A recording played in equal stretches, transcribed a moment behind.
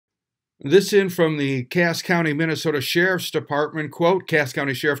This in from the Cass County, Minnesota Sheriff's Department. Quote, Cass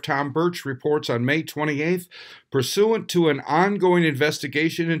County Sheriff Tom Birch reports on May 28th, pursuant to an ongoing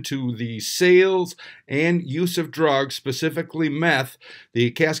investigation into the sales and use of drugs, specifically meth, the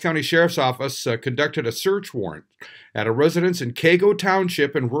Cass County Sheriff's Office conducted a search warrant at a residence in Cago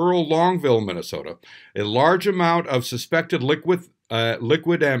Township in rural Longville, Minnesota. A large amount of suspected liquid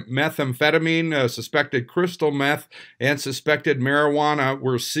methamphetamine, suspected crystal meth, and suspected marijuana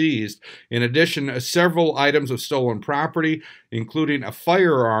were seized. In addition, several items of stolen property, including a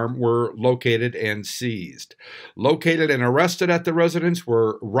firearm, were located and seized. Located and arrested at the residence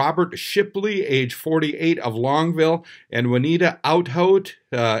were Robert Shipley, age 48, of Longville, and Juanita Outhout,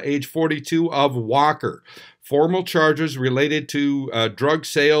 age 42, of Walker. Formal charges related to drug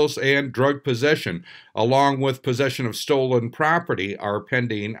sales and drug possession, along with possession of stolen property, are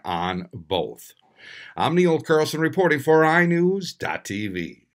pending on both. I'm Neil Carlson reporting for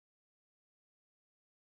iNewZ.TV.